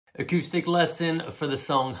Acoustic lesson for the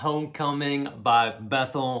song Homecoming by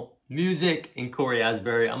Bethel Music and Cory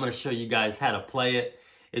Asbury. I'm going to show you guys how to play it.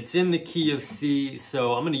 It's in the key of C,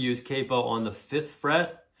 so I'm going to use capo on the 5th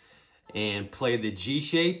fret and play the G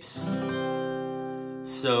shapes.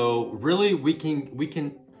 So really we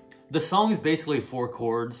can the song is basically 4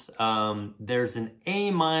 chords. There's an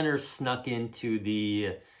A minor snuck into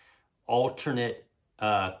the alternate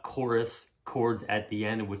chorus chords at the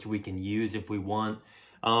end, which we can use if we want.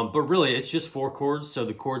 But really, it's just 4 chords. So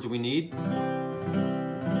the chords we need: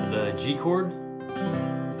 the G chord,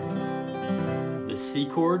 the C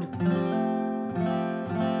chord,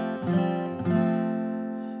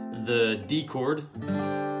 the D chord.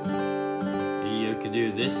 You could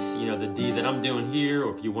do this, the D that I'm doing here,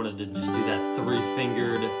 or if you wanted to just do that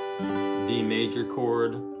 3-fingered D major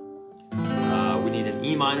chord. We need an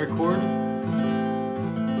E minor chord.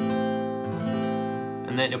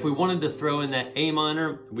 And then if we wanted to throw in that A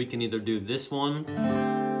minor, we can either do this one,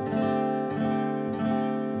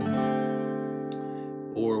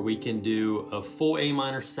 or we can do a full A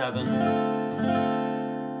minor 7,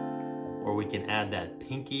 or we can add that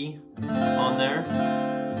pinky on there.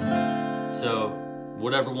 So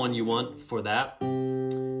whatever one you want for that.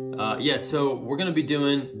 Yeah, so we're gonna be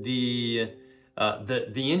doing the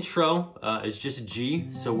intro is just G,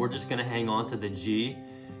 so we're just gonna hang on to the G.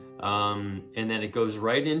 And then it goes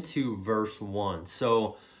right into verse 1.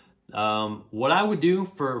 So what I would do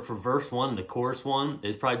for verse 1, the chorus 1,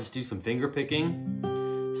 is probably just do some finger picking.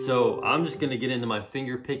 So I'm just going to get into my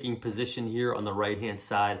finger picking position here on the right hand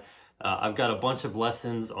side. I've got a bunch of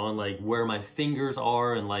lessons on like where my fingers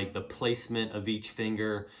are and like the placement of each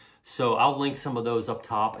finger. So I'll link some of those up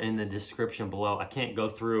top in the description below. I can't go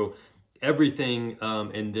through everything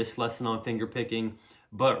in this lesson on finger picking,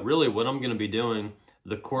 but really what I'm going to be doing,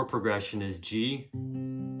 the chord progression is G,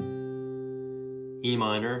 E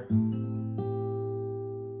minor,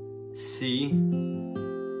 C,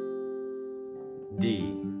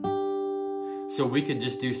 D. So we could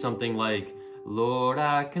just do something like, Lord,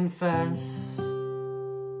 I confess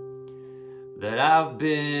that I've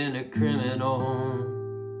been a criminal.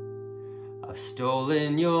 I've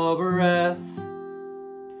stolen your breath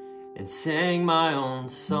and sang my own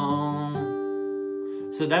song.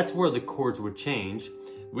 So that's where the chords would change.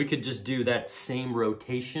 We could just do that same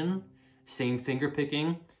rotation, same finger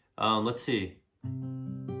picking. Let's see.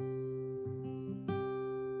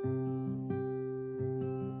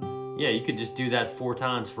 Yeah, you could just do that 4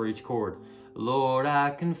 times for each chord. Lord, I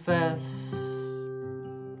confess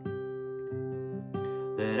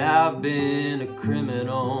that I've been a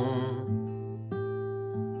criminal.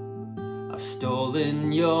 I've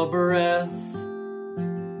stolen your breath,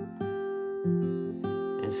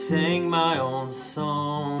 sang my own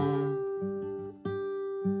song.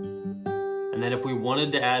 And then if we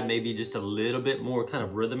wanted to add maybe just a little bit more kind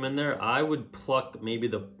of rhythm in there, I would pluck maybe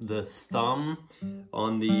the thumb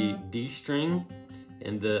on the D string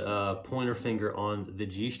and the pointer finger on the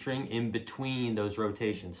G string in between those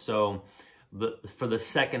rotations. So for the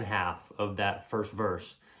second half of that first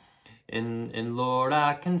verse. And Lord,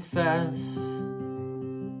 I confess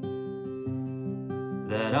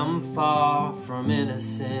that I'm far from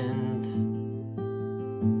innocent.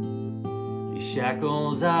 These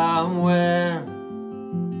shackles I wear,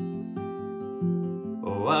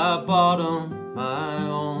 oh, I bought them my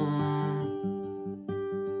own.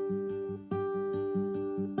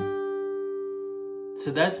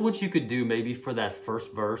 So that's what you could do maybe for that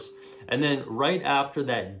first verse. And then right after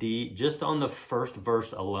that D, just on the first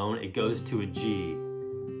verse alone, it goes to a G.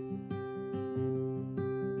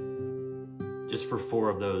 Just for 4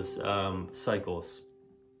 of those cycles.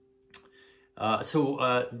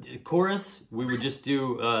 Chorus, we would just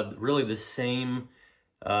do really the same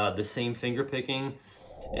finger picking.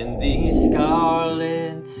 And these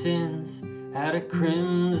scarlet sins had a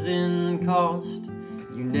crimson cost.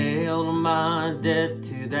 You nailed my debt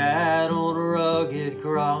to that old rugged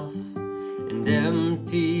cross. And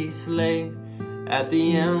empty slate at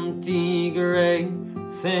the empty grave.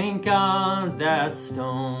 Thank God that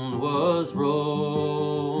stone was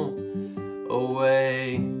rolled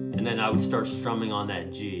away. And then I would start strumming on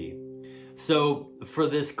that G. So for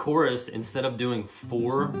this chorus, instead of doing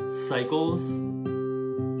 4 cycles,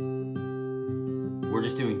 we're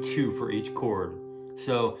just doing 2 for each chord.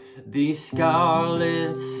 So these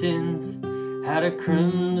scarlet sins had a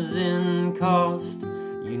crimson cost.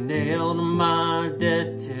 You nailed my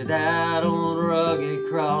debt to that old rugged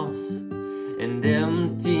cross. And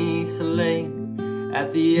empty slate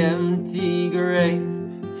at the empty grave.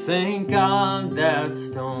 Thank God that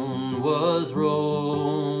stone was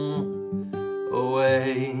rolled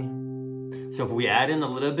away. So if we add in a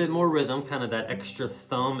little bit more rhythm, kind of that extra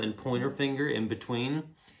thumb and pointer finger in between.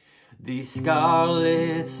 These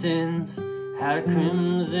scarlet sins had a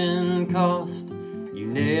crimson cost. You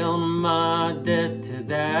nailed my debt to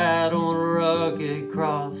that old rugged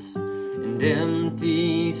cross. And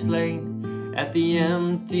empty slate at the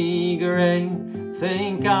empty grave.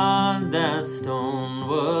 Thank God that stone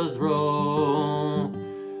was rolled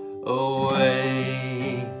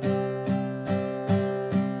away.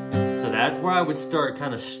 So that's where I would start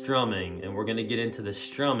kind of strumming, and we're going to get into the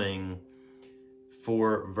strumming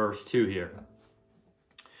for verse 2 here.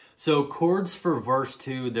 So chords for verse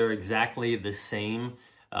 2, they're exactly the same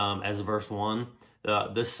as verse 1.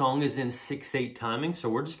 The song is in 6/8 timing, so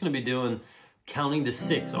we're just going to be doing counting to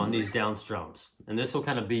 6 on these down strums. And this will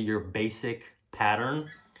kind of be your basic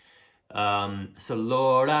pattern. So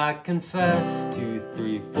Lord, I confess, 2,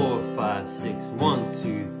 3, 4, 5, 6, 1,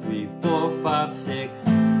 2, 3, 4, 5, 6,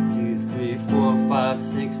 2, 3, 4, 5,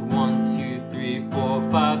 6, 1, 2, 3,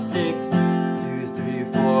 4, 5, 6, 2, 3,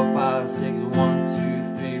 4, 5, 6, 1, 2,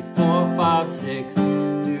 3, 4, 5, 6, 2,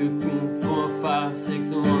 3, 4, 5, 6,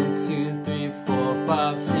 1, 2, 3, 4,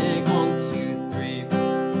 5, 6, 1, 2, 3,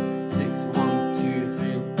 6, 1, 2,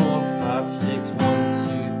 3, 4, 5, 6, 1,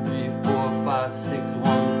 2, 3, 4, 5, 6,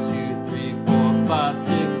 1, 2, 3, 4, 5, 6.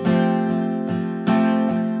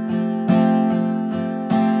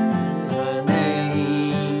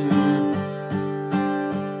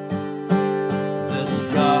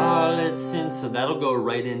 So that'll go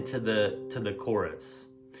right into the chorus.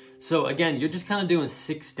 So again, you're just kind of doing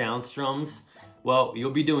 6 down strums. Well,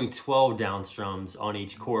 you'll be doing 12 down strums on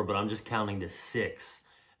each chord, but I'm just counting to 6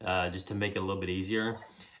 just to make it a little bit easier.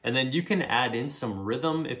 And then you can add in some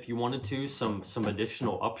rhythm if you wanted to, some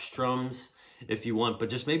additional up strums if you want, but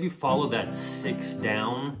just maybe follow that 6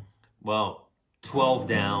 down, well, 12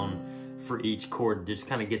 down for each chord. Just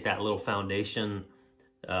kind of get that little foundation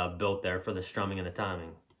built there for the strumming and the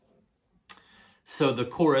timing. So the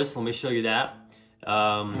chorus, let me show you that.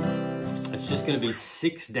 It's just going to be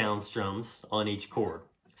 6 down strums on each chord.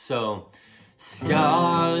 So,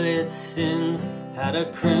 scarlet sins had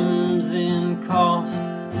a crimson cost.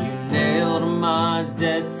 You nailed my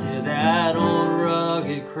debt to that old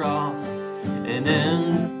rugged cross. An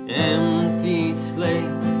empty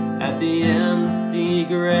slate at the empty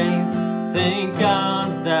grave. Thank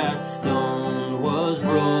God that stone was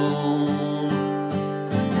rolled.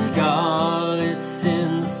 Scarlet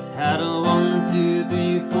sins had a 1, 2,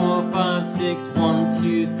 3, 4, 5, 6, 1,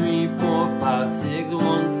 2, 3, 4, 5, 6,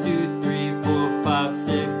 1, 2, 3, 4, 5, 6,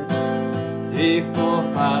 3, 4,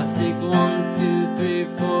 5, 6, 1, 2, 3,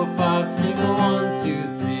 4, 5, 6, 1, 2,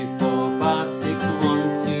 3, 4, 5, 6,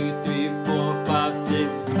 1, 2, 3, 4, 5,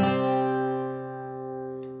 6.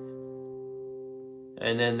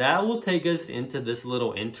 And then that will take us into this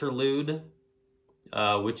little interlude,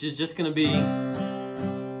 which is just going to be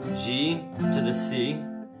G to the C.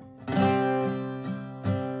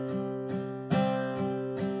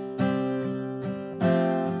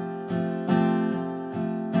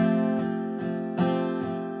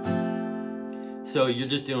 So you're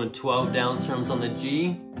just doing 12 down strums on the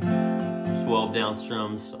G, 12 down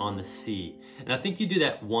strums on the C. And I think you do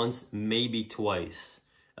that once, maybe twice,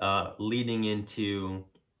 leading into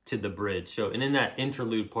the bridge. So, and in that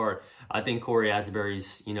interlude part, I think Cory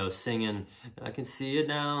Asbury's, singing, I can see it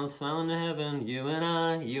now, smiling to heaven, you and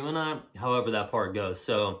I, however that part goes.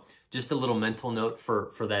 So just a little mental note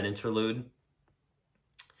for that interlude.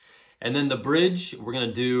 And then the bridge, we're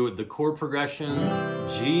gonna do the chord progression,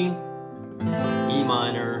 G, E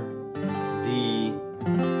minor, D,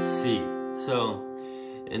 C. So,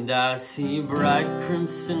 and I see bright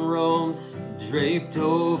crimson robes draped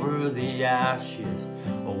over the ashes,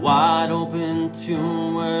 a wide open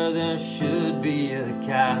tomb where there should be a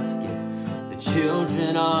casket. The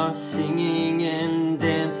children are singing and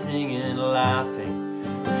dancing and laughing.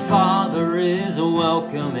 The Father is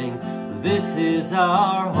welcoming. This is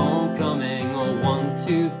our homecoming. 1,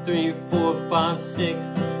 2, 3, 4, 5, 6.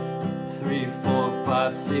 3, 4,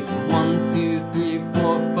 5, 6, 1, 2, 3,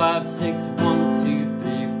 4, 5, 6, 1, 2,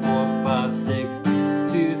 3, 4, 5, 6,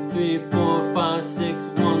 2, 3, 4, 5, 6,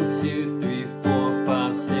 1, 2, 3, 4,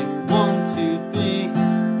 5, 6, 1, 2, 3,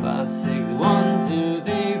 5, 6, 1, 2,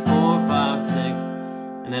 3, 4, 5, 6.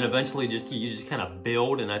 And then eventually you just kind of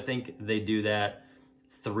build, and I think they do that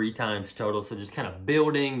 3 times total. So just kind of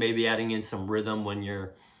building, maybe adding in some rhythm when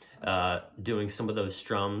you're doing some of those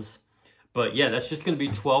strums. But yeah, that's just going to be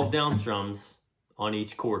 12 down strums on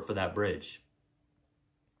each chord for that bridge.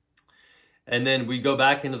 And then we go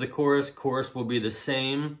back into the chorus. Chorus will be the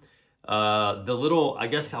same. The little, I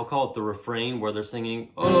guess I'll call it the refrain, where they're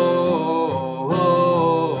singing, oh, oh,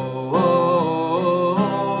 oh,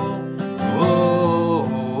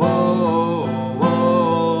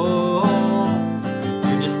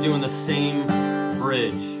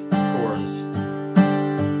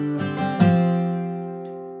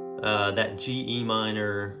 G, E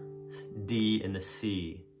minor, D, and the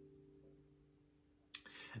C.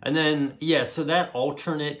 And then, yeah, so that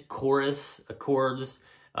alternate chorus chords,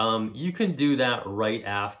 you can do that right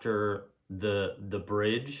after the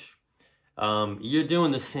bridge. You're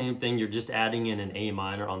doing the same thing, you're just adding in an A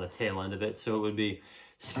minor on the tail end of it. So it would be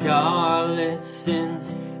scarlet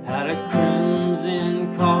sins had a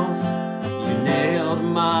crimson cost. You nailed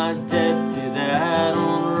my debt to that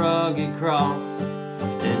old rugged cross.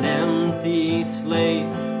 An empty slate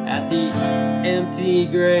at the empty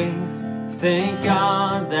grave. Thank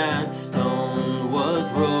God that stone was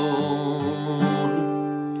rolled.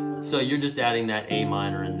 So you're just adding that A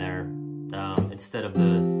minor in there instead of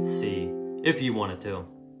the C, if you wanted to.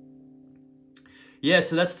 Yeah,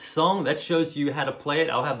 so that's the song. That shows you how to play it.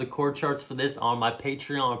 I'll have the chord charts for this on my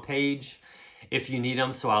Patreon page if you need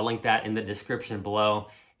them. So I'll link that in the description below.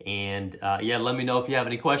 And yeah, let me know if you have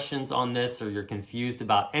any questions on this or you're confused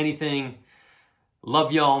about anything.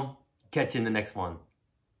 Love y'all. Catch you in the next one.